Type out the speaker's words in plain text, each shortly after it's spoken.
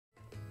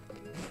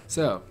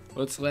So,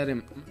 let's let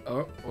him...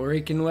 Oh, or he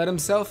can let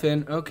himself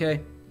in.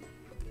 Okay.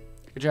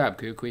 Good job,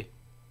 Kukui.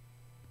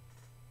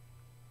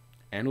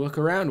 And look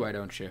around, why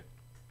don't you?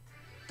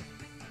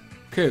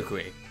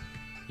 Kukui,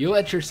 you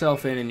let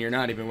yourself in and you're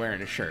not even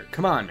wearing a shirt.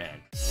 Come on,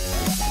 man.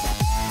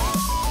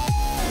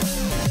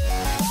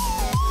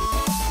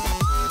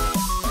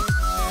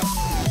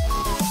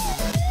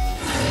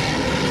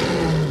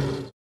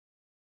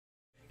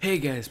 Hey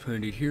guys,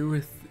 ponodude here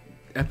with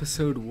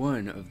episode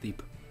 1 of the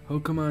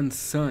Pokemon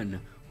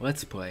Sun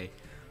Let's Play.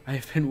 I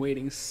have been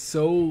waiting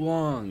so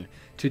long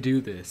to do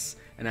this,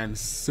 and I'm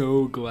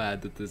so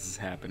glad that this is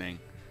happening.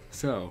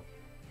 So,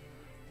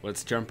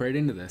 let's jump right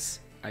into this.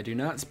 I do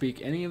not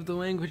speak any of the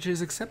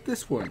languages except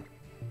this one.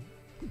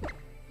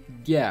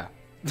 Yeah.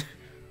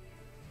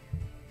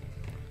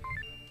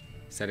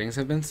 Settings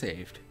have been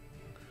saved.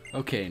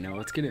 Okay, now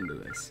let's get into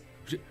this.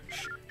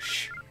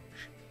 Shh.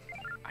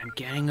 I'm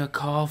getting a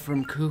call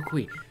from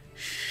Kukui.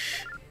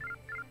 Shh.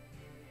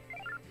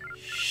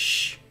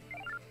 Shh.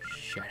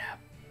 Shut up.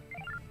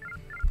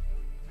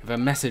 I have a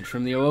message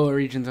from the Alola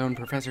region's own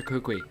Professor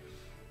Kukui.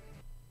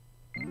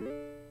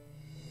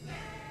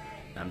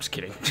 I'm just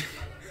kidding.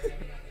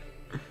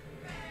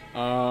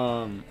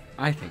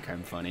 I think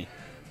I'm funny.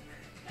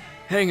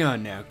 Hang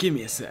on now, give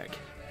me a sec.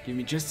 Give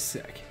me just a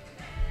sec.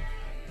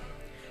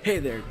 Hey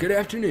there, good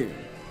afternoon.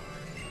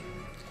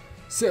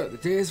 So, the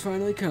day has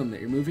finally come that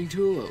you're moving to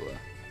Alola.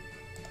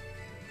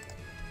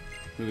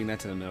 Moving that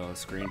to the middle of the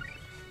screen.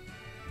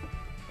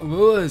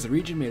 Alola is a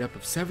region made up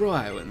of several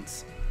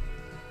islands.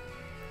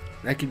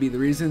 That could be the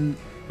reason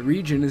the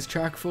region is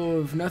chock full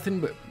of nothing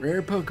but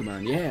rare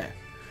Pokemon, yeah.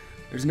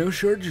 There's no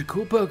shortage of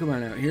cool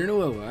Pokemon out here in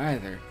Alola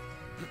either.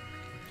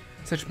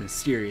 Such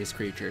mysterious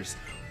creatures.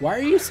 Why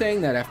are you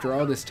saying that after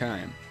all this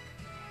time?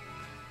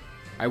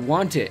 I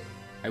want it.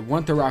 I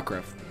want the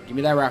Rockruff. Give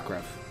me that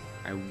Rockruff.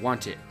 I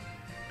want it.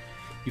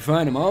 You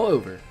find them all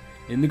over.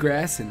 In the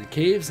grass, in the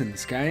caves, in the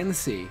sky, and the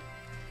sea.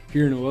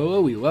 Here in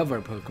Alola, we love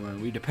our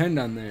Pokemon. We depend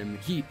on them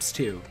heaps,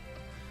 too.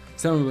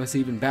 Some of us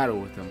even battle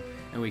with them,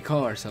 and we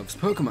call ourselves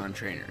Pokemon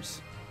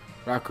trainers.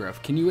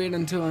 Rockruff, can you wait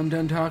until I'm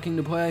done talking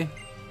to play?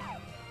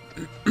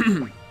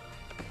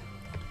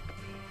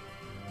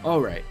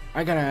 Alright,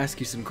 I gotta ask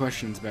you some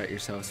questions about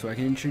yourself so I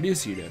can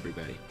introduce you to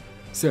everybody.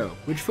 So,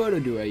 which photo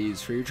do I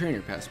use for your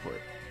trainer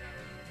passport?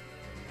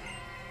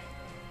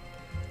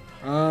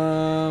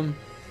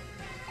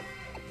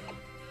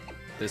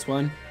 This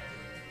one?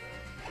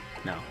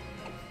 No.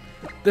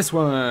 This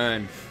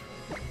one!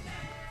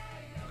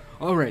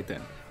 Alright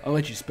then, I'll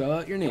let you spell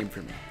out your name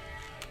for me.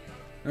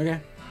 Okay.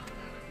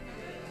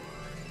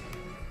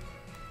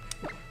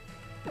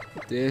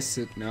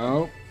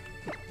 No.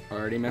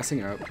 Already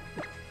messing up.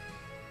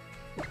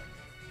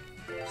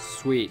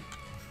 Sweet.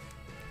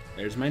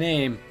 There's my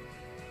name.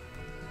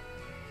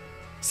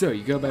 So,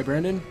 you go by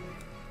Brendan?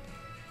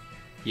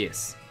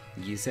 Yes.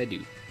 Yes, I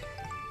do.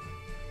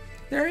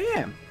 There I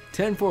am.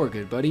 10-4,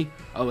 good buddy.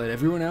 I'll let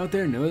everyone out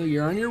there know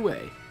you're on your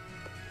way.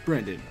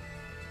 Brendan.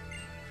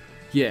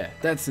 Yeah,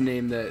 that's the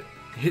name that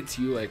hits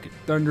you like a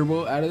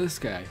thunderbolt out of the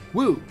sky.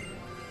 Woo!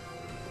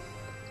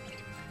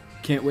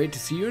 Can't wait to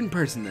see you in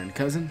person then,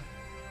 cousin.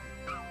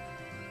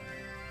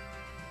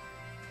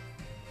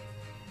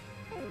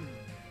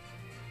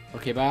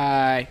 Okay,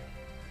 bye.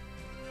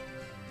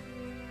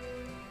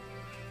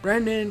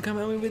 Brendan, come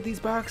help me with these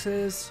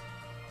boxes.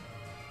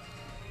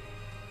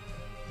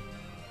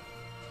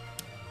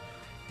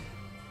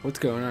 What's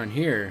going on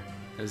here?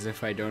 As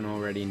if I don't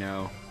already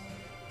know.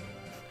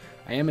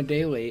 I am a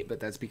day late, but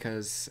that's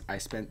because I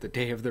spent the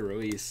day of the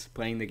release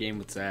playing the game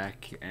with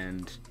Zach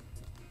and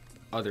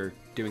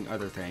doing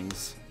other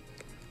things.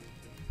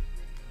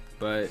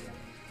 But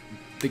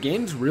the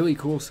game's really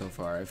cool so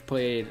far. I've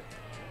played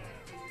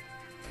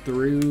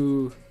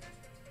through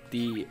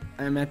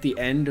I'm at the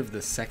end of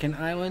the second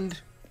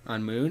island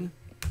on Moon,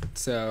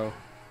 so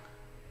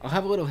I'll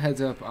have a little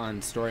heads up on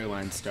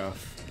storyline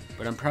stuff,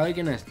 but I'm probably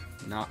gonna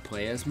not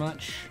play as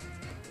much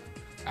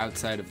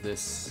outside of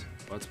this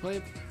Let's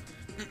Play.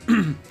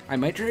 I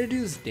might try to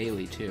do this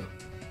daily too.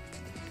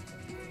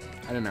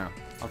 I don't know.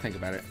 I'll think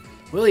about it.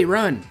 Willie,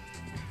 run!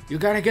 You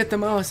gotta get the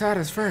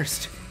Malasadas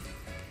first.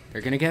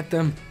 They're gonna get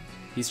them.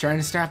 He's trying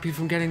to stop you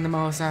from getting the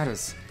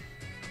Malasadas.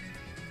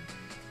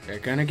 They're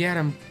gonna get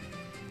him.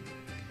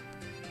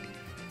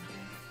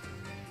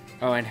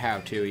 Oh, and how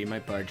too. You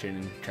might barge in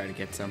and try to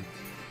get some.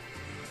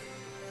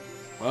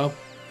 Well,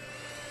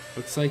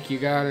 looks like you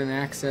got an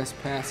access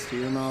pass to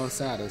your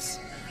Malasadas.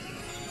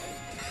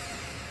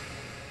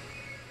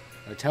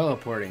 A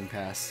teleporting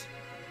pass.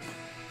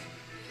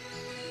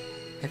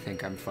 I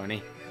think I'm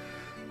funny.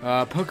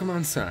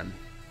 Pokemon Sun.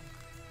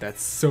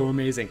 That's so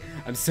amazing.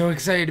 I'm so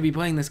excited to be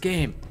playing this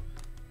game.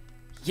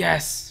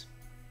 Yes!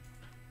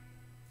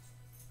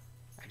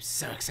 I'm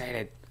so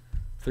excited.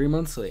 3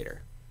 months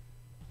later.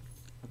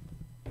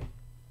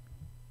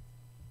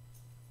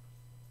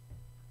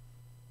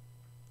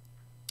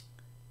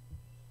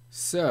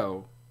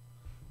 So,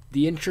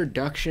 the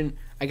introduction,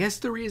 I guess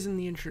the reason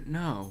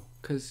no,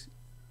 because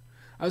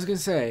I was going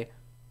to say,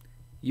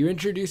 you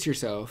introduce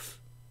yourself,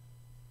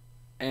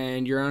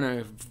 and you're on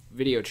a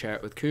video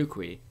chat with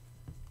Kukui,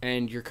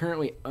 and you're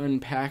currently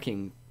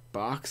unpacking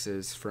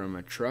boxes from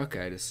a truck,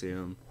 I'd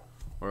assume,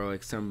 or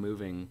like some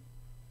moving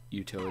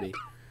utility.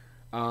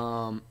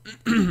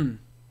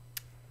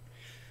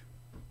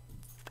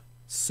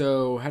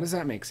 So how does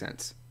that make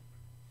sense?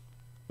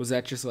 Was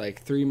that just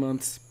like 3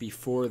 months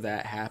before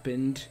that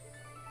happened,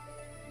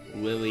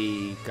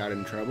 Lily got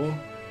in trouble,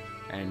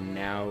 and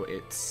now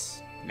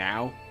it's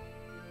now?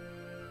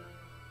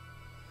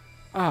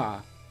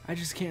 I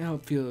just can't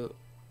help feel.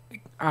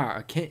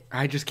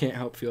 I just can't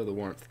help feel the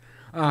warmth.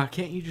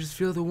 Can't you just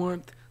feel the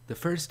warmth? The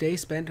first day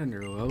spent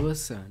under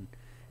Alola's sun.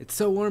 It's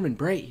so warm and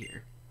bright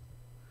here.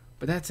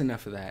 But that's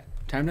enough of that.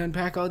 Time to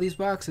unpack all these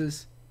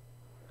boxes.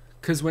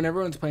 Because when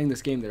everyone's playing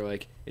this game, they're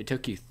like, it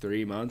took you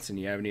 3 months and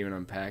you haven't even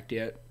unpacked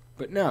yet.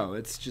 But no,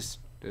 it's just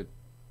a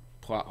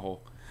plot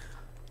hole.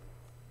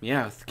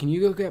 Meowth, can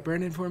you go get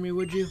Brendan for me,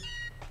 would you?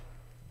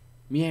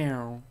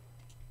 Meow.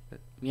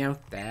 Meow,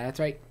 that's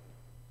right.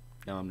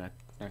 No, I'm not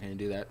going to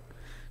do that.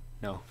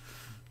 No.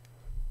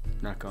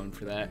 Not going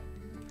for that.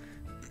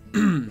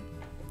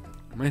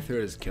 My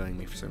throat is killing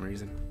me for some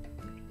reason.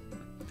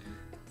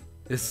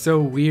 It's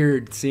so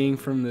weird seeing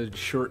from the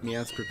short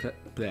Meowth's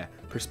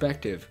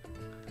perspective.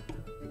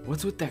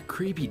 What's with that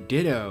creepy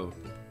ditto?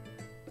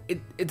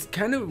 It's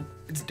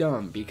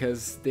dumb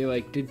because they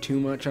like did too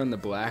much on the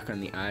black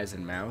on the eyes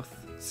and mouth,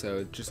 so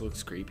it just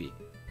looks creepy.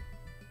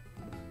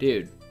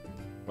 Dude,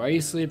 why are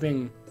you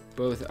sleeping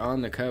both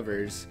on the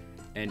covers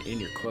and in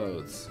your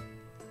clothes?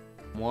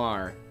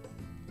 Moir.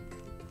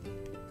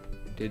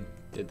 Did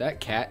that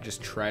cat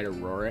just try to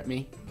roar at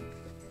me?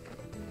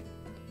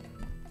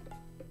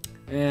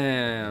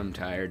 I'm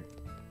tired.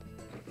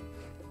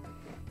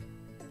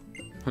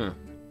 Huh.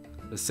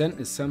 The scent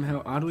is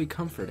somehow oddly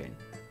comforting.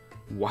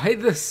 Why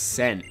the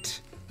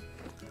scent?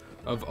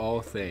 Of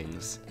all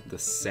things, the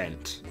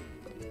scent.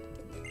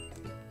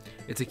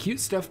 It's a cute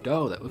stuffed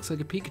doll that looks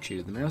like a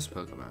Pikachu, the mouse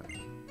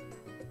Pokemon.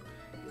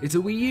 It's a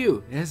Wii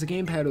U. It has a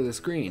gamepad with a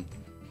screen.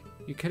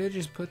 You could have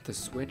just put the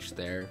Switch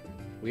there.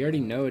 We already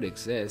know it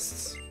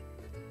exists.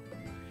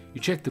 You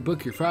check the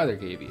book your father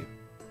gave you.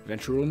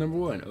 Adventure rule number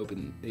 1,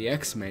 open the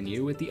X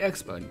menu with the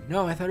X button.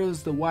 No, I thought it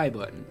was the Y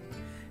button.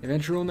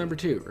 Adventure rule number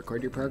 2,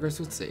 record your progress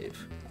with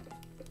save.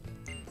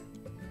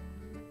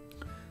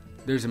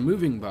 There's a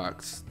moving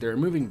box. There are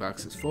moving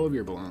boxes full of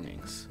your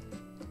belongings.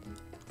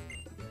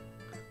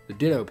 The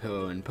Ditto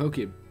pillow and Poke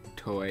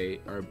toy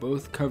are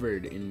both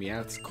covered in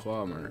Meowth's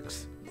claw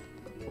marks.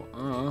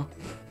 Well,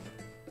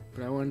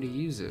 but I wanted to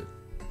use it.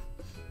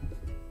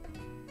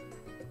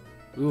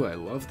 Ooh, I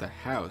love the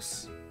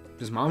house.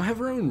 Does Mom have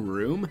her own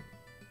room?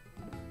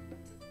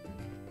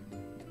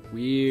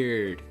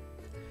 Weird.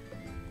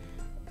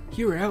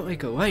 You were out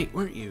like a light,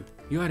 weren't you?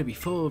 You ought to be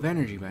full of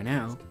energy by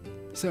now.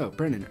 So,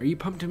 Brendan, are you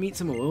pumped to meet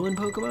some Alolan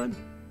Pokemon?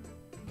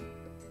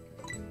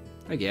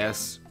 I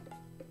guess.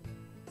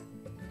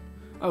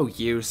 Oh,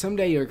 you.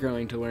 Someday you're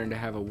going to learn to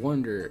have a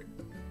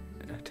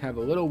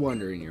little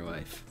wonder in your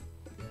life.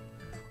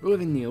 We're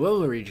living in the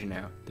Alola region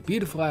now, the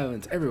beautiful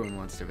islands everyone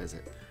wants to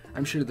visit.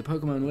 I'm sure the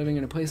Pokemon living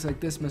in a place like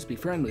this must be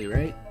friendly,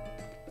 right?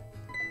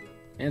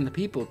 And the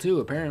people, too,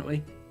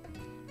 apparently.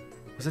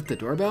 Was that the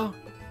doorbell?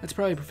 That's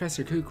probably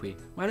Professor Kukui.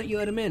 Why don't you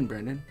let him in,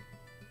 Brendan?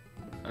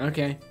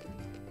 Okay.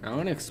 I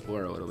want to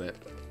explore a little bit.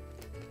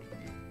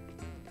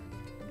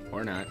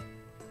 Or not.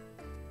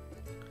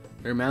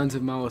 There are mounds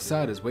of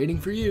malasadas waiting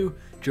for you.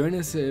 Join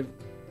us to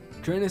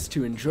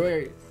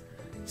enjoy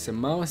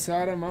some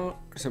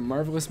some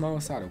marvelous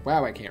malasada.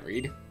 Wow, I can't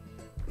read.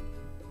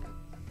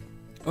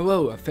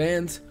 Alola,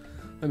 fans.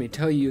 Let me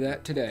tell you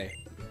that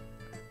today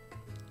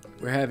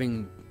we're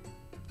having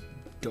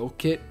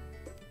dulcet,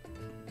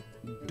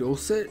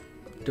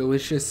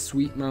 delicious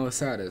sweet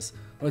malasadas.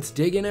 Let's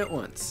dig in at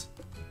once.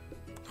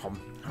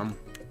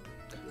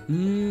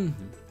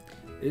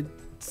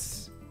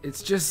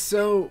 It's just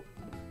so.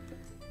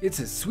 It's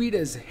as sweet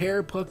as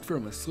hair plucked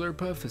from a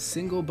Slurpuff. A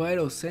single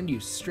bite'll send you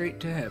straight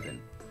to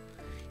heaven.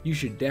 You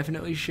should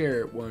definitely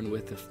share one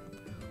with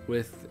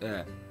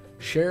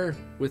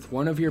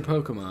one of your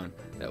Pokemon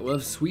that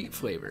loves sweet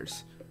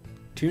flavors.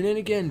 Tune in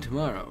again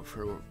tomorrow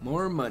for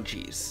more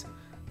munchies.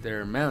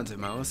 There are mounds of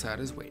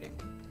malasadas waiting.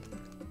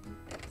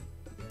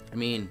 I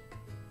mean,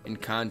 in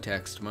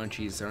context,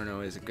 munchies aren't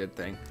always a good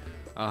thing.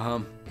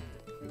 Wow.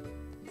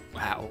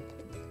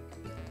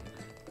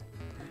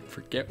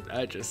 Forget what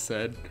I just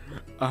said.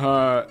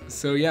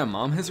 So yeah,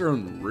 Mom has her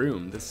own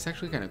room. This is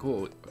actually kind of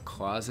cool. A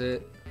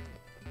closet,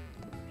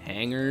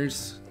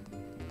 hangers,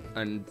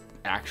 an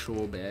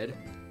actual bed.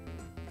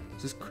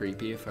 Is this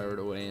creepy if I were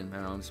to lay in my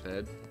mom's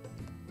bed?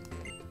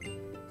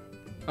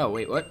 Oh,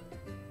 wait, what?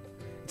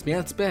 It's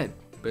Meowth's bed,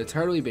 but it's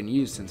hardly been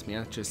used since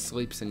Meowth just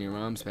sleeps in your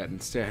mom's bed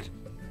instead.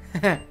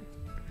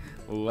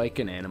 Like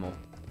an animal.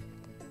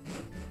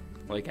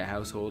 Like a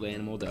household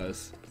animal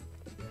does.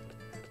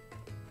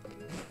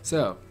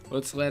 So,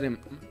 let's let him...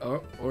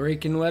 Oh, or he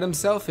can let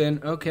himself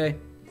in. Okay.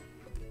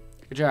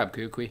 Good job,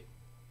 Kukui.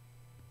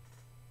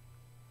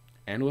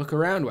 And look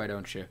around, why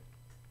don't you?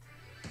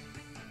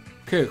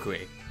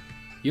 Kukui.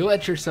 You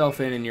let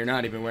yourself in and you're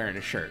not even wearing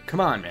a shirt.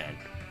 Come on, man.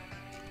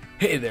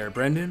 Hey there,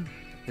 Brendan.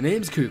 The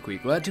name's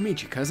Kukui. Glad to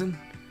meet you, cousin.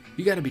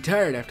 You gotta be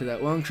tired after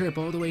that long trip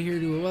all the way here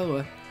to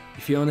Alola.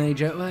 You feeling any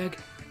jet lag?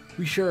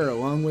 We sure are a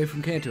long way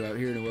from Kanto out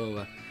here in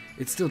Alola.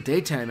 It's still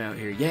daytime out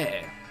here,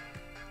 yeah.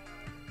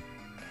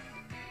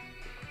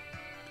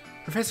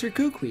 Professor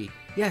Kukui.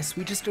 Yes,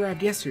 we just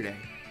arrived yesterday.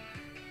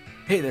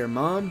 Hey there,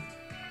 Mom.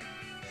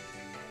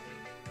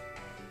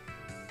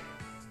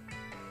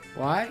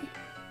 Why?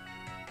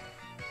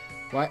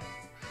 What?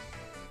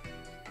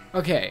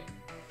 Okay,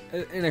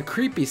 in a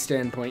creepy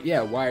standpoint,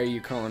 yeah, why are you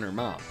calling her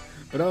Mom?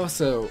 But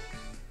also,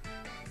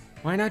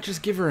 why not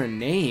just give her a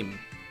name?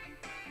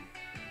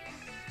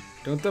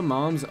 Don't the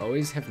moms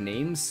always have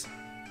names?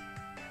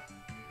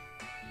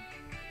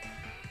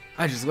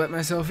 I just let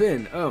myself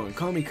in. Oh, and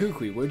call me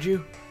Kukui, would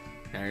you?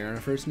 Now you're on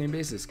a first name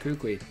basis.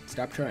 Kukui,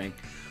 stop trying.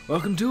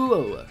 Welcome to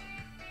Alola.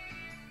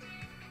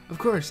 Of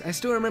course, I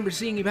still remember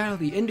seeing you battle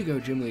the Indigo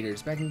gym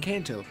leaders back in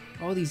Kanto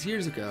all these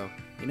years ago,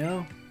 you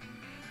know?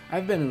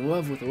 I've been in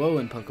love with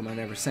Alolan Pokemon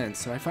ever since,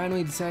 so I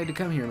finally decided to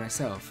come here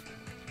myself.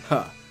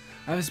 Huh.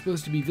 I was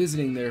supposed to be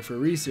visiting there for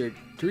research,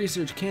 to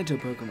research Kanto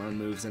Pokemon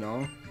moves and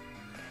all.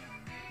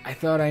 I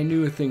thought I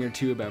knew a thing or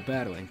two about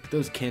battling, but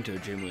those Kanto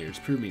gym leaders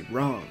proved me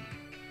wrong.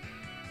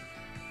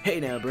 Hey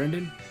now,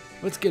 Brendan.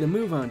 Let's get a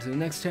move on to the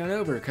next town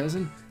over,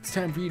 cousin. It's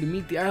time for you to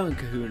meet the Island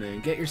Kahuna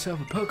and get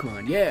yourself a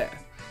Pokemon, yeah!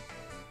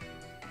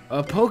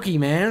 A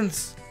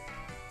Pokemans?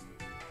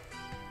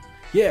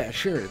 Yeah,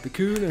 sure. The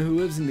Kahuna who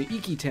lives in the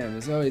Iki Town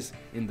is always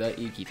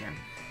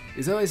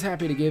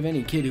happy to give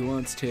any kid who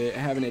wants to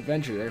have an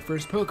adventure their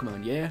first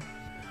Pokemon, yeah?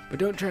 But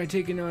don't try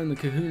taking on the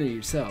Kahuna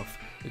yourself.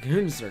 The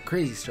Kahunas are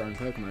crazy strong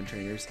Pokemon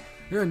trainers.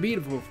 They're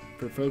unbeatable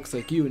for folks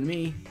like you and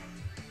me.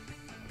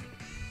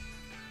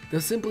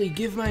 They'll simply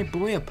give my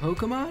boy a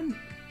Pokemon?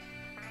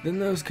 Then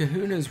those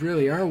Kahunas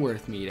really are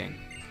worth meeting.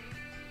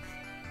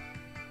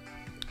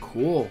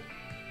 Cool.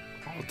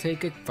 I'll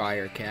take a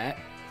Fire Cat.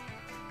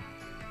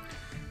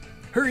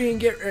 Hurry and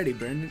get ready,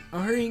 Brendan.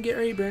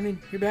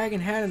 Your bag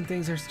and hat and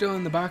things are still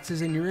in the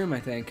boxes in your room, I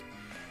think.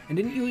 And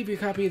didn't you leave your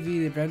copy of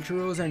the adventure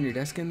rules on your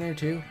desk in there,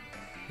 too?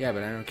 Yeah,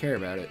 but I don't care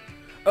about it.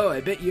 Oh,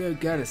 I bet you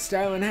got a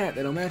styling hat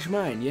that'll match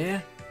mine,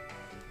 yeah?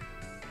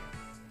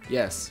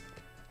 Yes.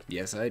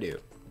 Yes, I do.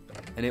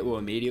 And it will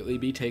immediately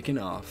be taken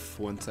off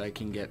once I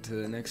can get to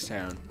the next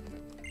town.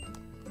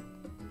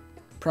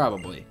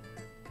 Probably.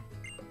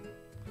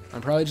 I'm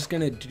probably just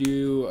gonna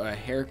do a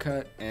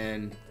haircut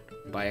and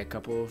buy a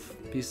couple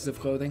of pieces of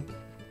clothing.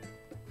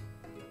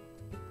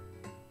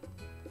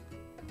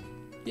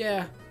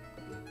 Yeah.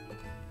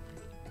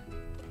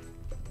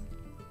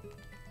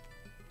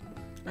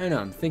 I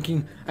know,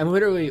 I'm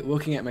literally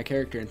looking at my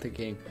character and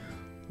thinking,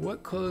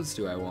 what clothes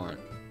do I want?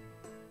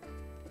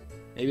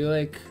 Maybe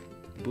like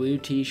blue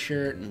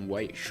t-shirt and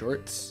white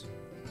shorts.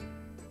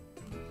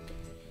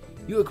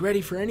 You look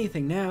ready for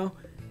anything now.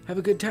 Have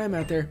a good time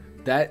out there.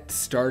 That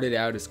started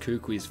out as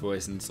Kukui's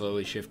voice and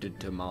slowly shifted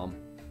to Mom.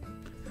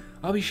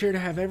 I'll be sure to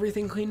have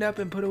everything cleaned up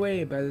and put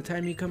away by the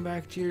time you come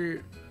back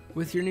to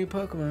with your new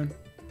Pokemon.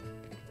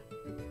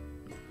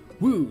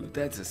 Woo,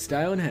 that's a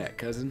styling hat,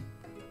 cousin.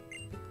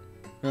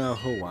 Oh,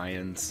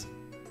 Hawaiians.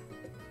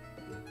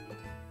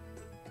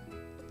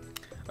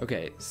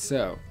 Okay,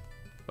 so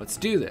let's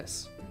do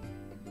this.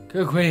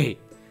 Kukui,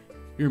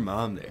 your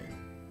mom there.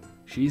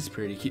 She's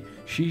pretty cute.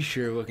 She's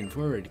sure looking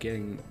forward to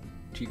getting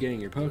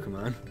your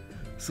Pokemon.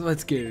 So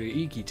let's get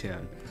to Iki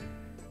Town.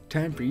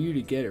 Time for you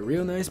to get a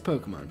real nice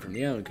Pokemon from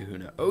the Island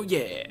Kahuna. Oh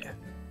yeah!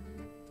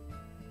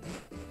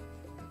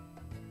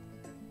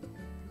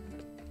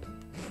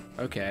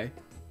 Okay.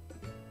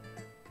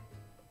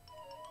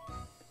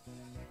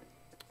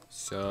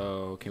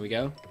 So, can we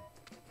go?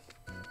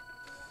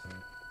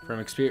 From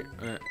experience.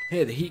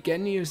 Hey, the heat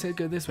getting you? Said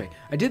go this way.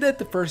 I did that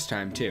the first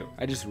time too.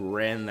 I just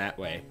ran that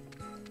way.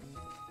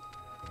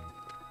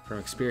 From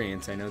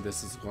experience, I know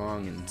this is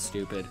long and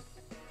stupid.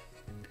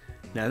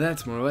 Now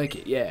that's more like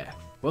it, yeah.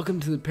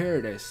 Welcome to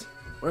paradise,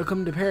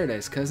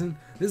 cousin.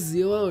 This is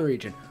the Alola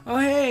region. Oh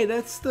hey,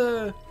 that's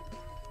the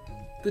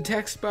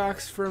text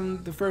box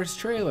from the first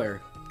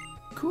trailer.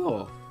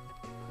 Cool.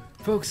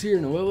 Folks here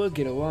in Alola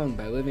get along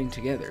by living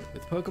together,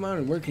 with Pokemon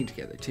and working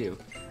together too.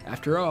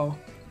 After all,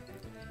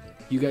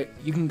 you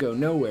can go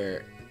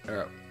nowhere.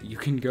 You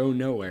can go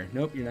nowhere.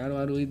 Nope, you're not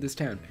allowed to leave this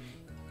town.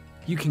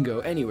 You can go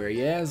anywhere,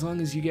 yeah, as long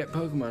as you get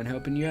Pokemon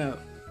helping you out.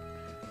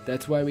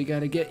 That's why we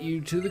gotta get you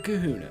to the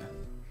Kahuna.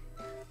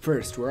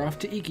 First, we're off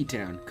to Iki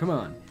Town. Come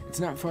on, it's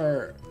not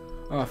far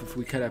off if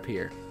we cut up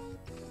here.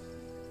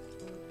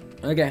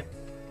 Okay,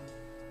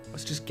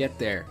 let's just get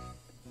there.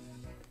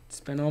 It's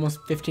been almost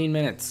 15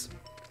 minutes.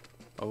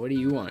 Oh, what do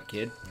you want,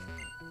 kid?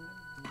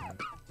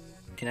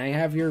 Can I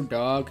have your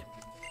dog?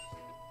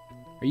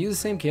 Are you the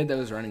same kid that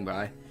was running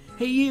by?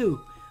 Hey, you!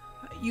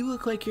 You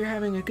look like you're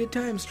having a good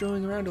time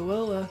strolling around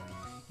Alola.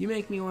 You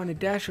make me want to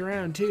dash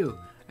around, too.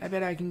 I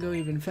bet I can go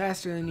even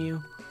faster than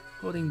you.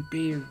 Holding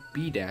B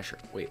dasher.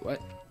 Wait, what?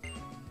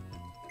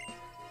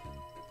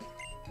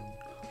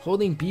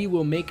 Holding B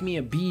will make me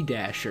a B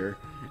dasher.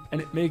 And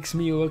it makes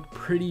me look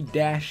pretty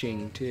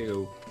dashing,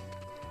 too.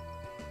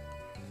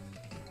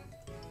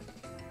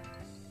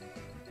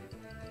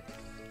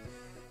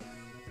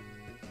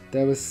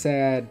 That was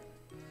sad.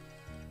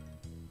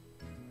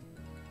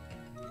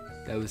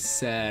 That was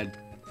sad.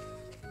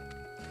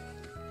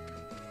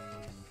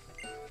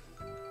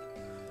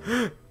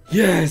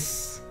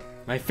 Yes!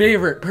 My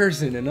favorite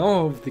person in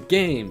all of the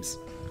games.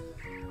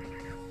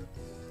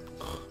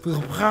 The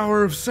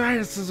power of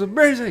science is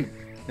amazing!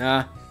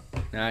 Nah,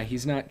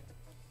 he's not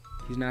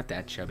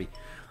that chubby.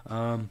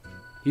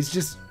 He's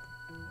just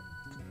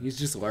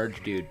a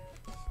large dude.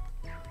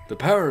 The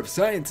power of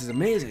science is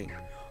amazing.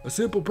 A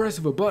simple press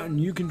of a button,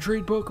 you can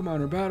trade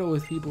Pokemon or battle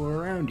with people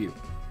around you.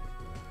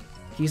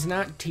 He's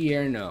not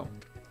Tierno.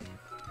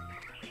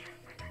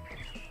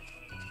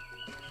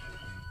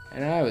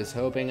 And I was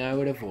hoping I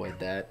would avoid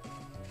that.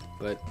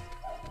 But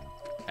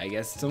I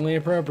guess it's only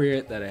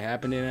appropriate that it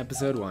happened in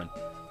episode 1.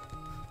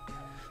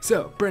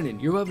 So,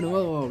 Brennan, you're loving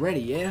Alola already,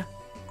 yeah?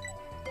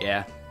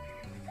 Yeah.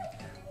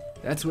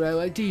 That's what I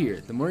like to hear.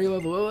 The more you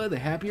love Alola, the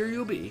happier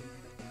you'll be.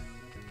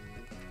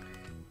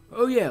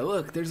 Oh yeah,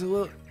 look, there's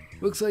a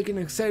looks like an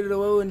excited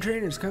Alolan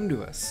trainer's come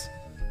to us.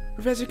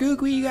 Professor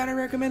Kukui, you gotta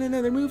recommend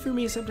another move for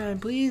me sometime,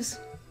 please.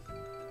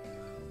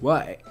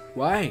 Why?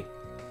 Why?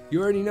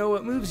 You already know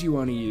what moves you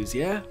want to use,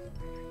 yeah?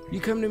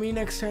 You come to me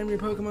next time your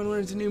Pokemon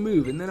learns a new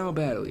move, and then I'll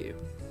battle you.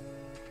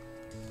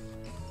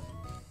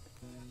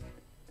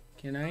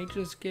 Can I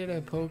just get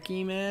a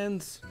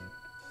Pokemans?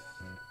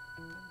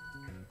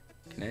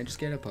 Can I just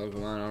get a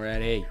Pokemon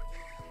already?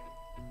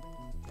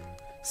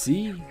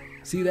 See?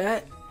 See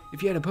that?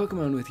 If you had a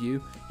Pokemon with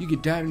you, you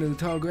could dive into the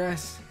tall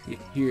grass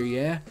here,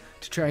 yeah?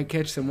 To try and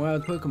catch some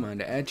wild Pokemon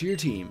to add to your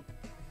team.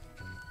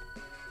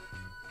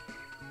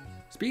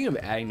 Speaking of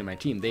adding to my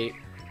team, they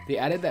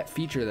added that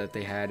feature that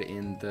they had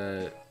in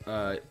the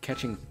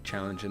catching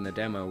challenge in the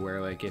demo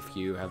where, like, if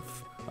you have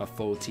a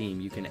full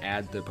team, you can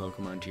add the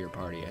Pokemon to your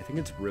party. I think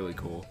it's really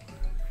cool.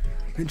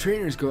 And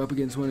trainers go up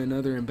against one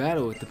another in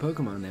battle with the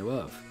Pokemon they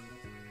love.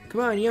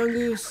 Come on, young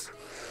goose!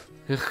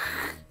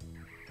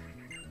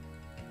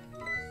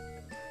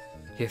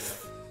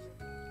 Hith.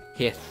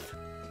 Hith.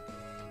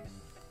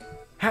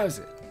 How's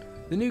it?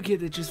 The new kid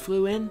that just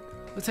flew in?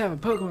 Let's have a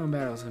Pokemon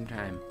battle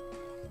sometime.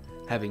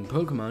 Having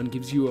Pokemon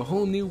gives you a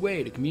whole new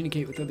way to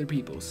communicate with other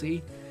people,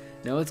 see?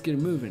 Now let's get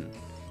moving.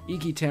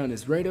 Iki Town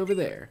is right over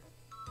there.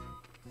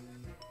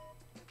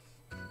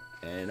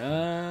 And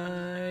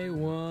I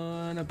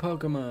want a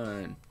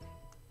Pokemon.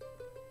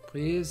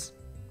 Please?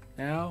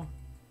 Now?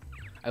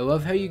 I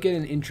love how you get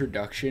an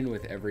introduction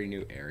with every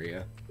new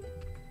area.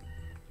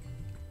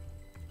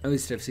 At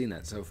least I've seen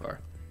that so far.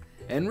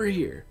 And we're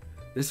here.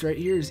 This right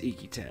here is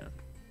Iki Town.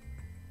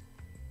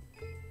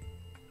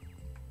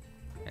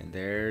 And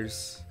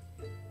there's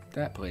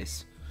that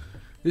place.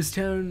 This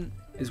town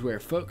is where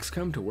folks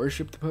come to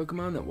worship the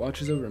Pokemon that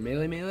watches over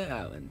Melemele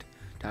Island.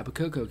 Tapu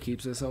Koko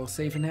keeps us all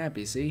safe and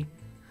happy, see?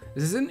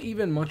 This isn't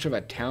even much of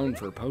a town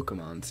for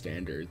Pokemon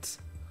standards.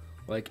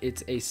 Like,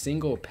 it's a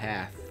single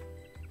path.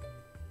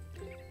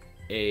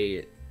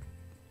 A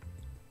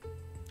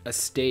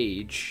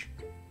stage.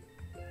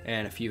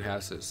 And a few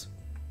houses.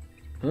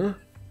 Huh?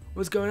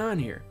 What's going on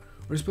here?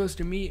 We're supposed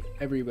to meet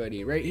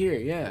everybody right here,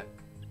 yeah.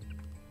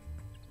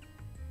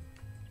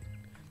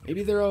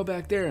 Maybe they're all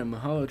back there on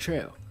Mahalo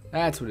Trail.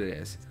 That's what it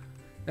is.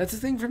 That's the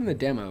thing from the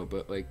demo,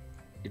 but, like,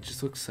 it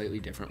just looks slightly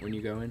different when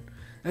you go in.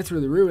 That's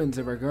where the ruins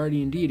of our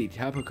guardian deity,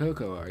 Tapu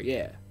Koko, are,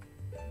 yeah.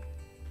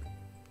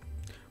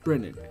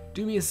 Brendan,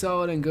 do me a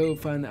solid and go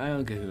find the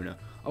Island Kahuna.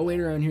 I'll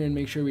wait around here and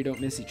make sure we don't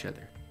miss each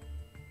other.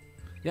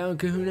 The Island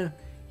Kahuna?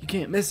 You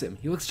can't miss him.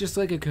 He looks just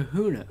like a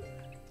kahuna.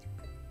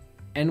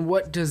 And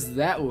what does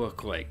that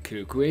look like,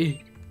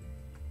 Kukui?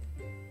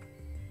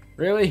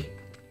 Really?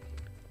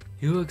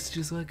 He looks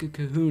just like a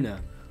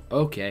kahuna.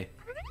 Okay.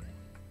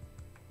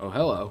 Oh,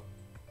 hello.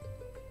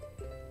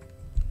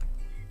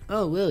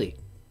 Oh, Lily.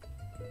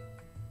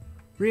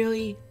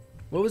 Really?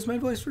 What was my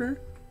voice for her?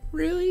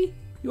 Really?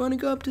 You want to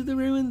go up to the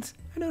ruins?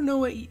 I don't know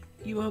what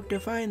you hope to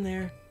find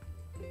there.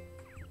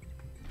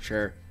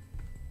 Sure.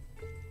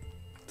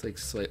 It's like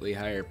slightly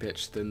higher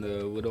pitched than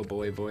the little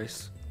boy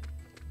voice.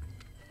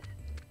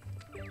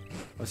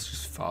 Let's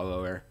just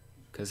follow her.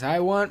 Cause I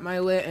want my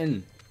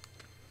Litten.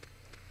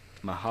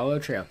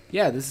 Mahalo Trail.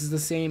 Yeah, this is the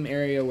same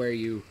area where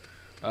you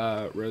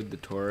rode the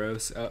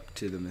Tauros up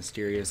to the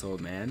mysterious old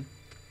man.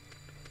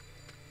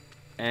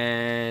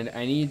 And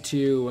I need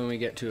to, when we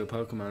get to a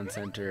Pokemon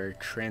Center,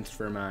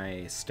 transfer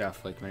my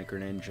stuff like my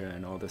Greninja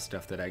and all the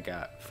stuff that I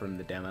got from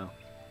the demo.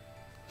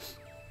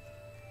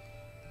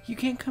 You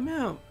can't come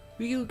out.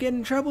 We'll get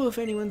in trouble if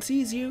anyone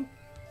sees you.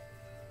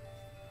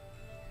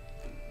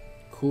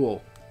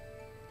 Cool.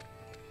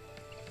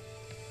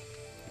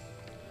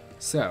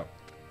 So,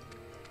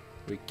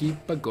 we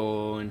keep a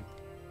going.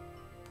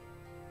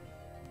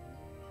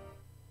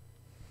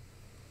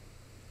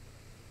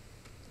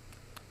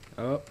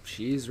 Oh,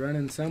 she's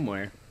running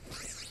somewhere.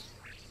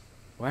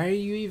 Why are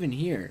you even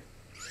here?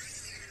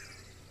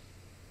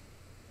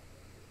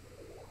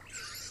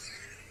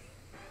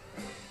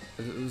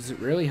 Was it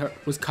really hard?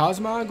 Was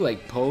Cosmog,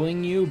 like,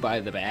 pulling you by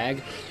the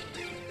bag?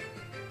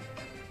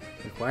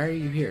 Like, why are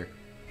you here?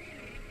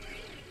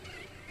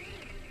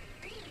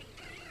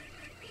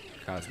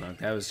 Cosmog,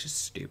 that was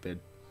just stupid.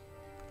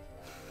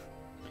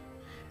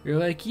 You're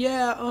like,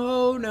 yeah,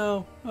 oh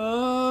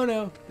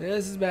no,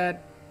 this is bad.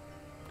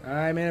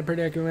 I'm in a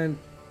predicament.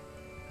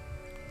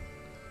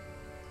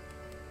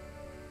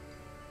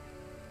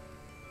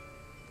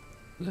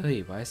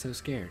 Lily, why so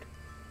scared?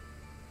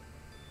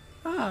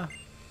 Ah.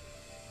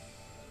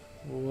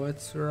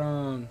 What's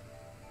wrong?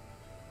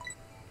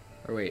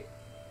 Or wait,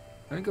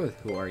 I'm gonna go with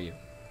who are you?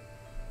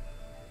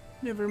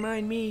 Never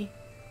mind me.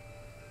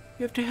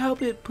 You have to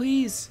help it,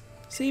 please.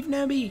 Save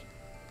Nebby.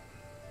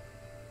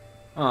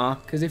 Aw,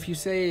 because if you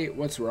say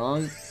what's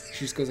wrong, she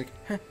just goes like,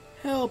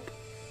 help.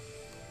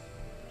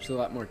 She's a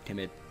lot more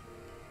timid.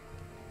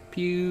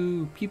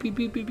 Pew, pew, pew,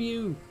 pew, pew,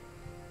 pew.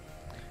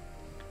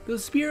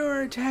 Those Spearow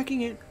are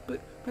attacking it, but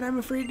I'm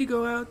afraid to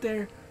go out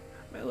there.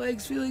 My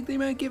legs feel like they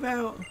might give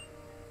out.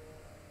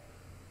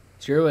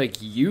 Sure,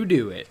 like you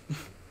do it.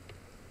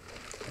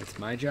 That's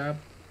my job.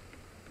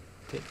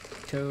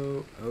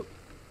 Tiptoe. Oh.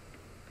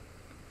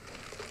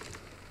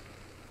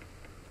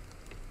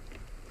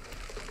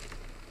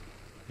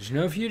 Did you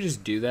know if you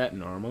just do that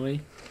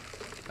normally?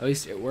 At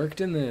least it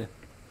worked in the...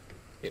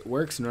 It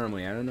works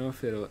normally. I don't know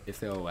if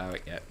they'll allow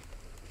it yet.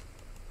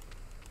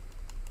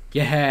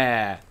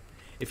 Yeah!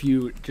 If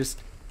you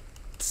just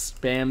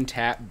spam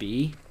tap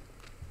B.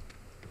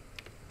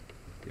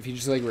 If you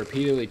just like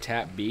repeatedly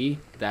tap B,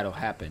 that'll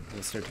happen.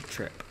 It'll start to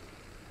trip.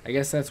 I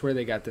guess that's where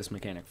they got this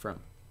mechanic from.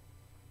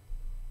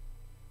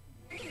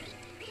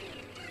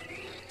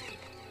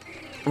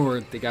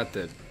 Or they got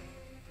the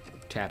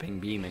tapping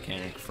B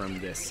mechanic from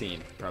this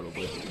scene,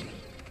 probably.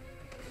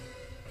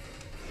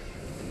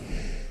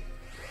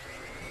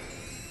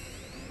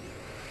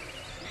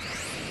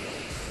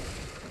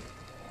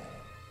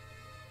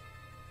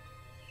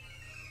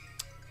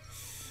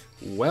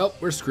 Well,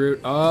 we're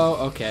screwed.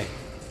 Oh, okay.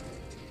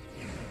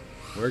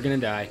 We're gonna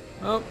die.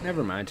 Oh,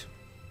 never mind.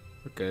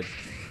 We're good.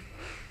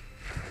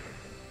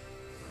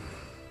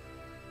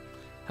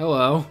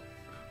 Hello.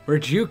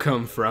 Where'd you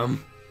come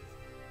from?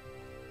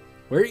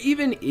 Where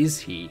even is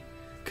he?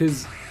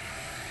 Because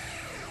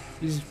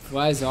he just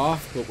flies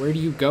off, but where do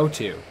you go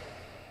to?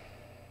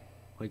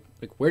 Like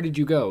where did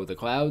you go? The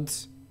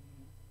clouds?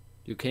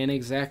 You can't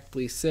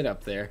exactly sit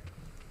up there.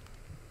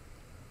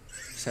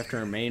 Just have to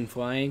remain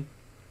flying.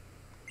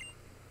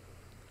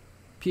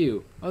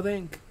 Pew.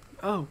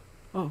 Oh,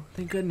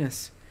 thank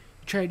goodness.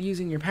 You tried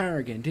using your power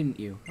again, didn't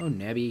you? Oh,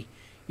 Nebby.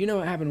 You know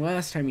what happened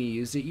last time you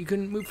used it. You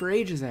couldn't move for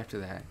ages after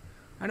that.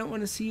 I don't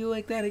want to see you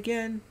like that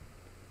again.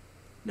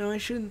 No, I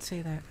shouldn't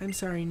say that. I'm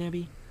sorry,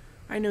 Nebby.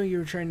 I know you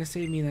were trying to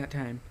save me that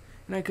time,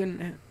 and I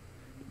couldn't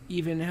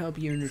even help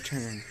you in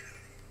return.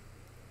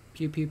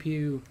 Pew, pew,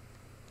 pew.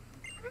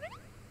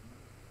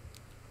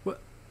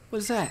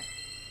 What's that?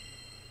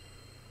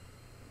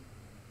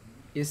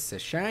 It's a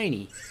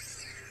shiny.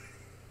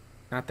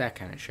 Not that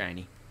kind of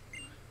shiny.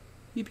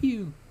 Pew,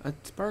 pew. A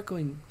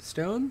sparkling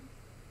stone?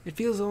 It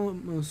feels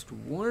almost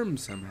warm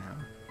somehow.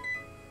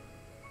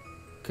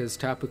 Because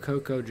Tapu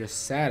Koko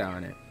just sat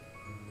on it.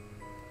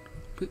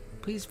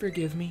 Please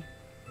forgive me.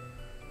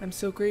 I'm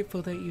so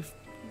grateful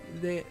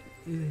that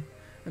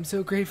I'm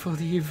so grateful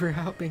to you for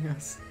helping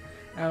us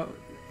out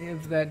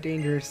of that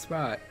dangerous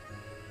spot.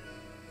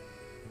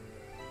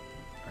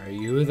 Are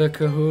you the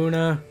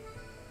Kahuna?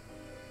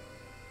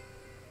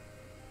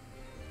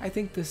 I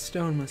think this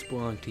stone must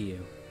belong to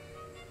you.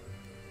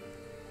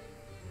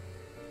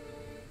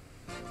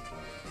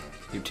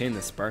 You obtained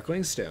the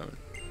sparkling stone.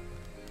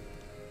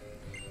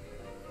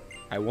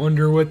 I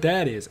wonder what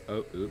that is.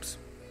 Oh, oops.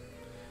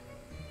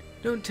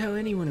 Don't tell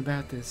anyone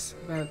about this,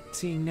 about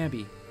seeing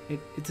Nebby.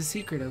 It's a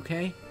secret,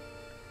 okay?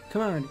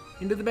 Come on,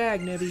 into the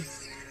bag, Nebby.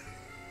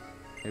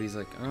 Nebby's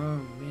like, oh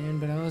man,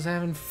 but I was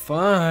having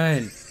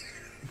fun.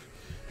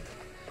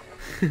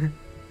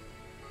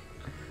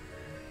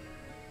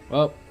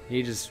 Well,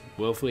 he just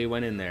willfully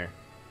went in there.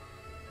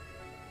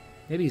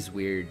 Nebby's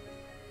weird.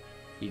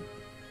 He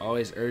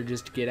always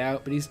urges to get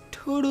out, but he's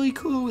totally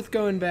cool with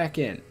going back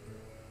in.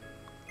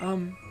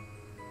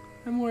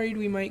 I'm worried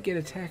we might get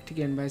attacked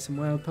again by some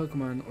wild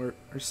Pokemon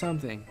or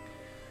something.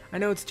 I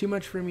know it's too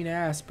much for me to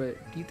ask, but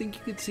do you think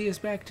you could see us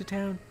back to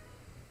town?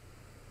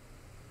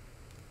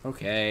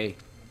 Okay.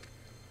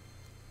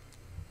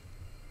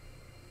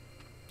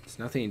 There's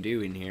nothing to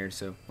do in here,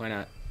 so why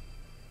not?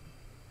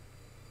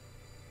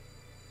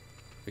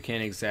 We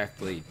can't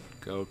exactly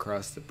go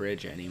across the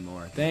bridge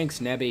anymore. Thanks,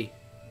 Nebby.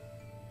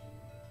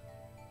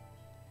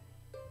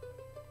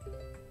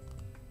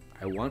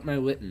 I want my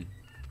Litten.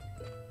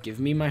 Give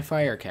me my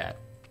Fire Cat.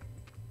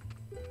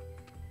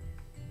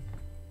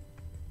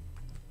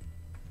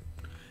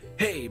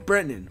 Hey,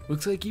 Brennan.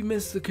 Looks like you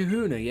missed the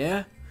Kahuna,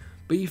 yeah?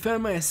 But you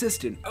found my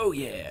assistant. Oh,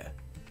 yeah.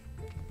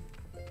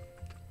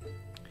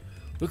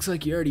 Looks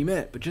like you already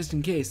met, but just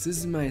in case, this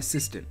is my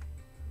assistant.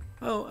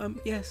 Oh,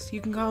 yes,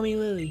 you can call me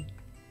Lily.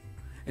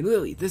 And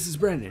Lily, this is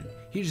Brennan.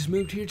 He just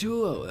moved here to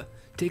Alola.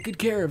 Take good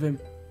care of him.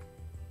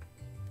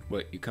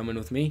 What, you coming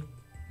with me?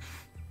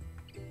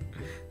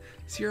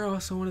 So you're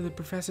also one of the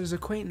professor's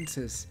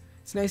acquaintances.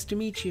 It's nice to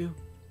meet you.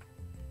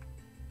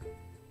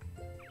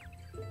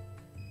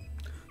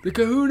 The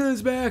Kahuna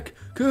is back!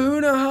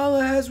 Kahuna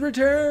Hala has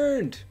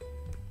returned!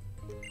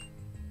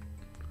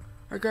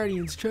 Our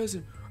guardian's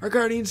chosen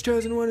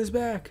one is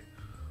back!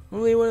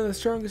 Only one of the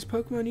strongest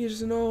Pokemon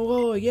users in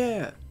Alola,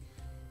 yeah!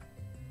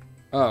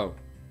 Oh.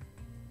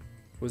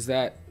 Was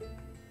that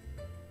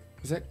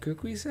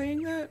Kukui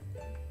saying that?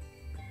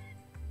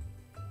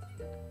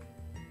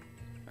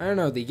 I don't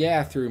know, the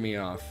yeah threw me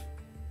off.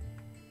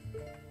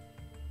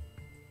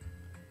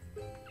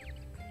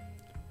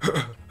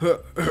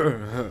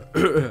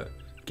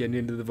 Getting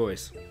into the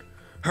voice.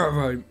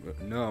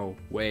 No,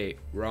 wait,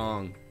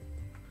 wrong.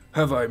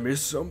 Have I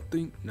missed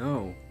something?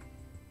 No.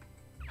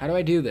 How do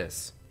I do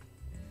this?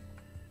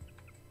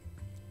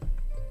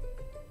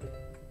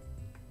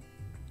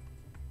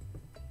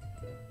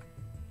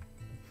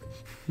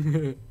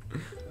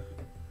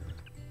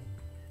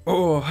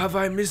 Oh, have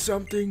I missed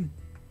something?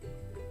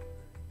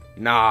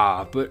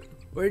 Nah, but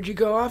where'd you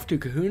go off to,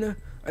 Kahuna?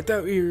 I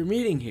thought we were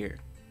meeting here.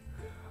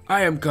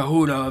 I am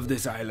Kahuna of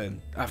this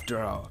island,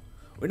 after all.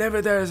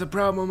 Whenever there is a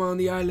problem on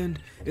the island,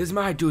 it is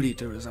my duty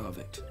to resolve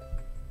it.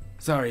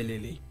 Sorry,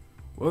 Lily.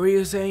 What were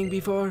you saying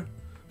before?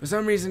 For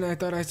some reason, I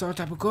thought I saw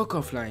Tapu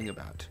Koko flying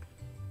about.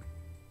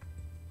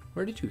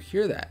 Where did you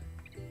hear that?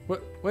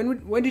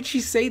 When did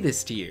she say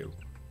this to you?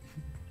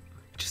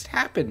 It just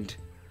happened.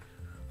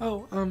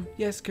 Oh,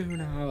 yes,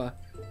 Kahuna Hala.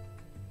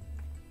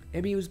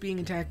 Maybe he was being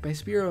attacked by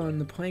Spearow on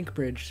the plank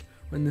bridge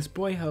when this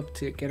boy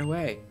helped it get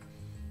away.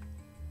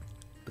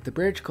 But the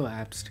bridge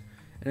collapsed,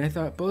 and I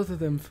thought both of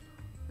them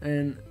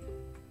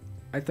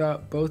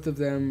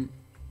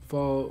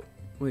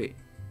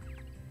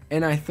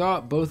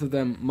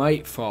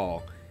might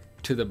fall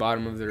to the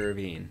bottom of the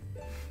ravine.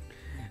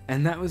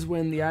 And that was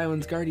when the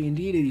island's guardian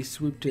deity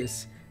swooped to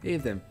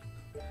save them.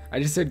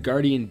 I just said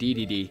guardian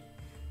deity.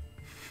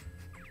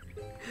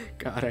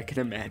 God, I can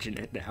imagine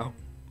it now.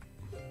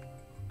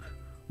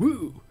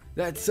 Woo!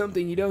 That's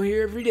something you don't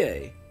hear every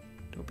day.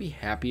 Don't be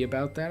happy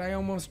about that, I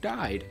almost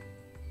died.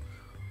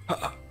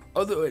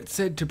 Although it's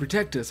said to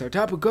protect us, our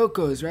Tapu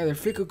Koko is a rather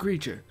fickle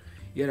creature,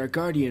 yet our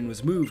guardian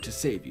was moved to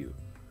save you.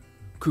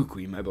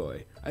 Kukui, my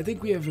boy, I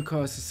think we have a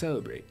cause to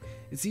celebrate.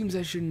 It seems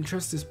I should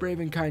entrust this brave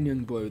and kind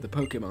young boy with a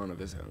Pokemon of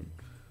his own.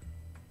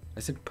 I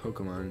said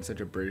Pokemon in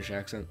such a British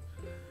accent.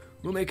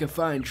 We'll make a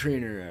fine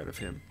trainer out of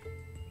him.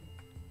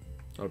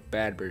 Oh,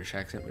 bad British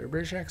accent, but a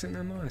British accent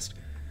nonetheless.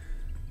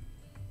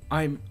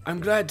 I'm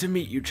glad to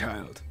meet you,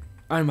 child.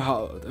 I'm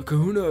Hala, the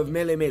Kahuna of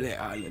Mele Mele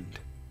Island.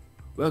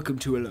 Welcome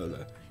to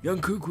Alola. Young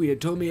Kukui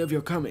had told me of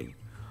your coming.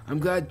 I'm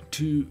glad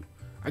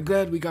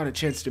we got a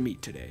chance to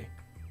meet today.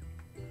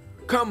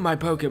 Come, my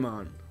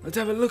Pokemon. Let's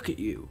have a look at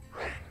you.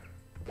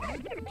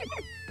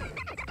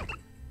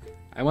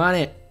 I want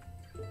it.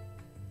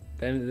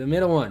 The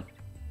middle one.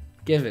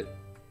 Give it.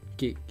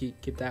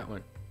 Get that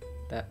one.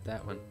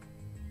 That one.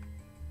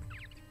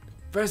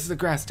 First, the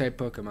grass-type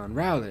Pokemon,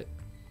 Rowlet.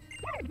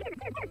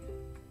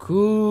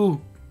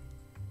 Cool.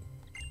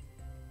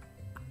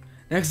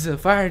 Next is a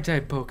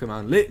fire-type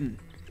Pokemon, Litten.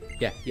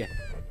 Yeah.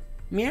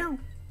 Meow.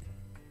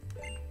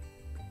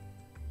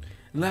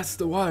 And last,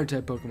 the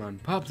water-type Pokemon,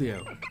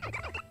 Poplio.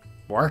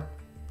 Bark.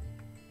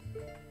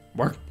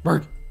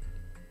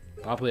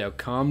 Poplio,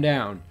 calm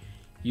down.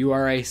 You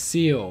are a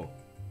seal.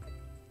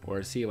 Or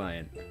a sea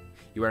lion.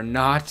 You are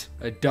not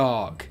a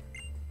dog.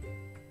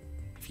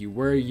 If you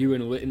were, you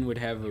and Litten would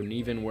have an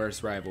even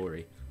worse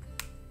rivalry.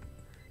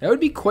 That would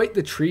be quite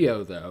the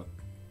trio, though.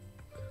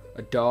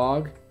 A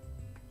dog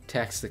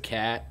attacks the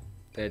cat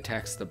that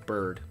attacks the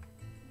bird.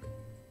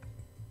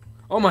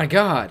 Oh my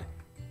god!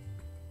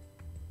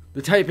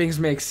 The typings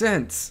make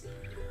sense!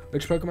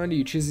 Which Pokemon do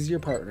you choose as your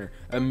partner?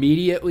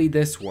 Immediately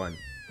this one.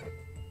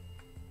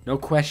 No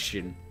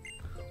question.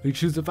 We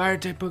choose the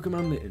fire-type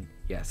Pokemon Litten.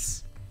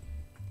 Yes.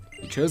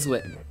 You chose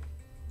Litten.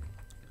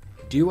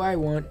 Do I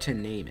want to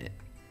name it?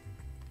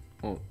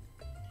 Oh.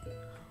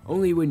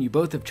 Only when you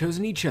both have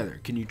chosen each other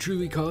can you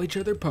truly call each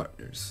other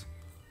partners.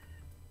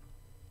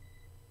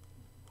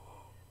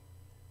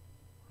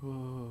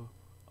 Oh,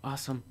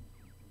 awesome.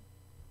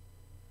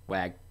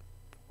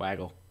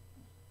 Waggle.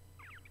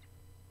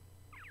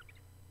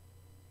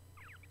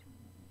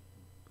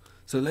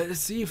 So let us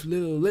see if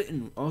little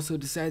Litten also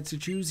decides to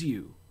choose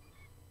you.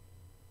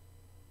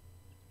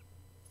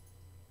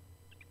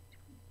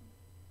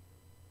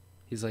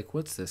 He's like,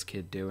 what's this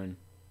kid doing?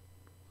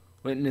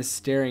 Litten is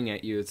staring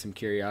at you with some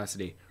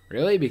curiosity.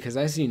 Really? Because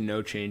I see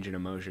no change in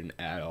emotion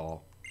at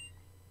all.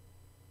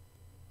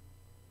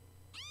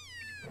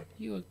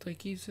 You looked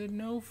like you said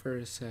no for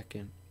a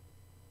second.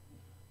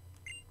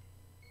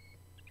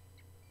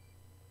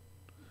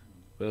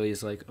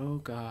 Lily's like, oh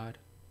god.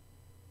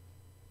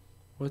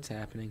 What's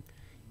happening?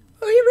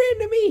 Oh, he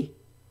ran to me!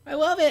 I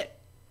love it!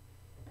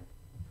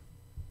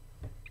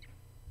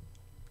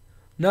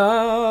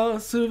 No,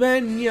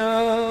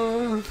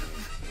 Suvenya!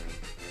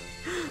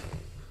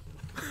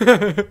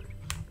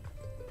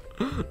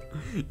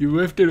 You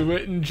lifted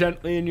Litten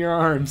gently in your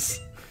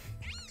arms.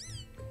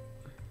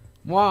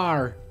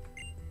 War.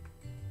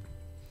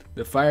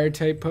 The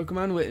fire-type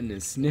Pokemon Litten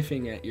is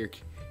sniffing at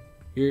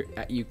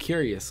you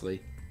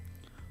curiously.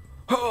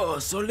 Oh,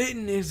 so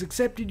Litten has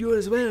accepted you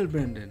as well,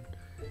 Brendan.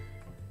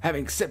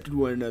 Having accepted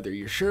one another,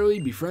 you'll surely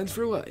be friends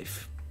for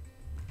life.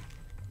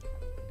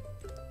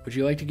 Would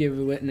you like to give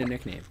Litten a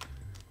nickname?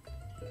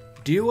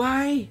 Do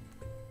I?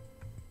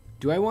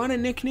 Do I want to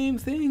nickname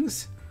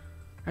things?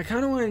 I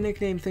kind of want to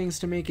nickname things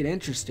to make it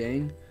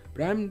interesting,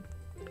 but I'm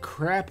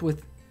crap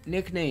with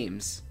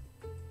nicknames.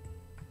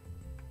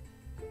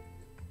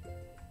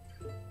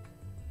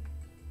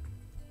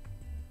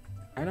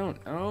 I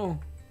don't know.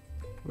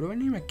 What do I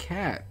name a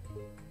cat?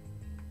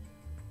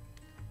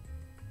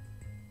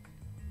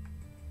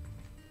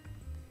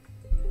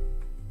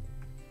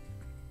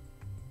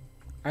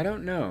 I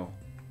don't know.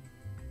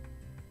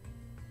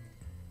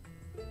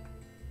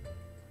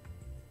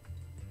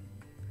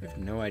 I have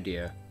no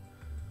idea.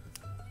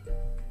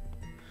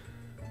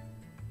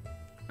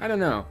 I don't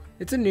know.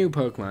 It's a new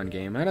Pokemon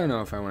game. I don't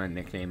know if I want to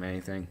nickname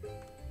anything.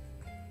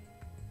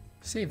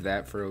 Save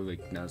that for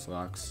like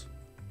Nuzlocke.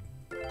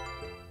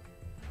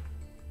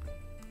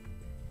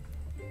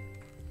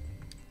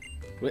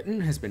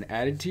 Litten has been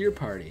added to your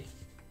party.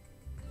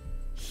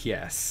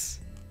 Yes.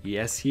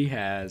 Yes, he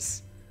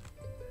has.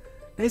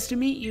 Nice to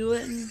meet you,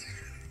 Litten.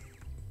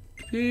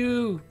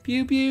 Pew!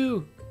 Pew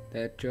pew!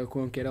 That joke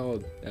won't get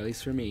old, at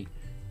least for me.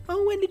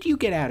 Oh, when did you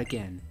get out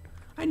again?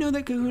 I know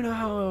that Kahuna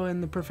Hollow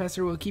and the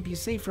professor will keep you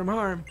safe from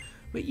harm,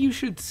 but you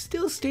should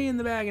still stay in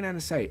the bag and out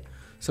of sight.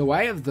 So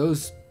why have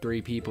those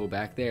three people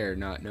back there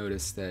not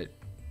noticed that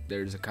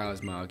there's a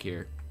Cosmog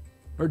here?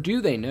 Or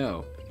do they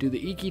know? Do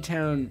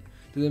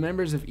the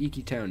members of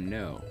Iki Town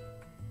know?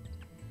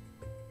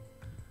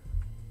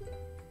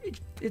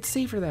 It's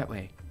safer that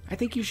way. I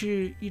think you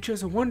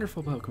chose a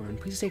wonderful Pokemon.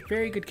 Please take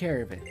very good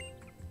care of it.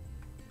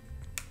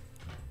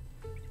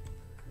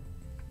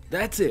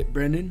 That's it,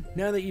 Brendan.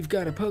 Now that you've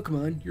got a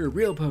Pokemon, you're a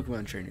real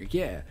Pokemon trainer,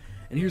 yeah.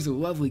 And here's a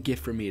lovely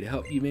gift from me to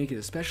help you make it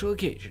a special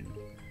occasion.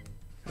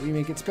 How do you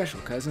make it special,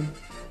 cousin?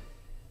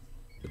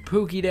 The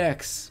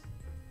Pokédex.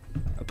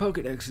 A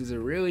Pokédex is a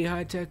really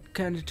high-tech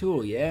kind of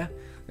tool, yeah?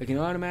 That can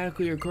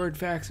automatically record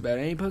facts about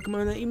any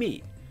Pokemon that you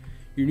meet.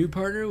 Your new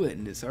partner,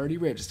 Litten, is already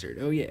registered.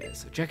 Oh yeah,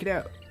 so check it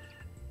out.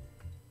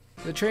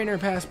 The Trainer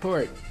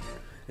Passport.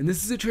 And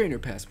this is a Trainer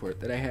Passport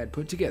that I had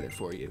put together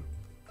for you.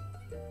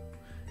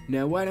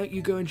 Now why don't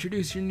you go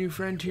introduce your new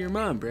friend to your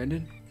mom,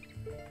 Brendan?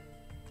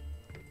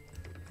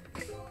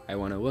 I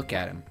want to look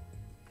at him.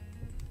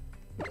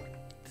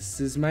 This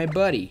is my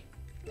buddy.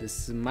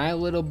 This is my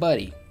little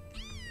buddy.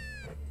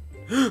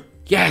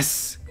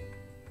 Yes!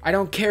 I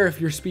don't care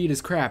if your speed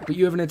is crap, but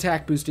you have an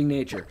attack boosting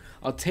nature.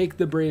 I'll take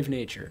the brave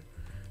nature.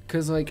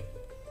 Cause like,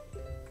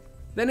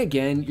 then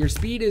again, your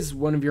speed is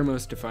one of your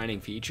most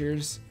defining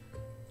features.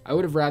 I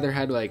would have rather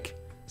had like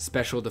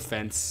special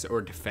defense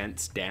or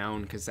defense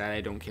down, cause that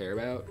I don't care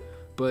about.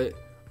 But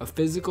a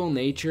physical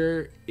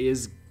nature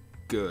is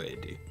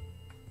good.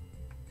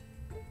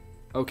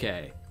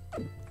 Okay.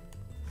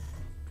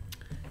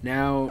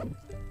 Now,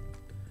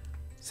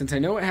 since I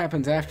know what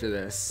happens after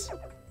this,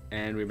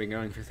 and we've been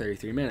going for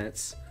 33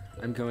 minutes,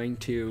 I'm going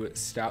to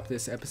stop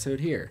this episode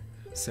here.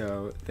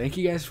 So, thank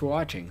you guys for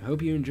watching.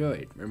 Hope you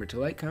enjoyed. Remember to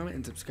like, comment,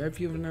 and subscribe if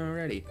you haven't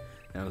already.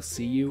 And I'll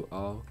see you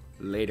all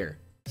later.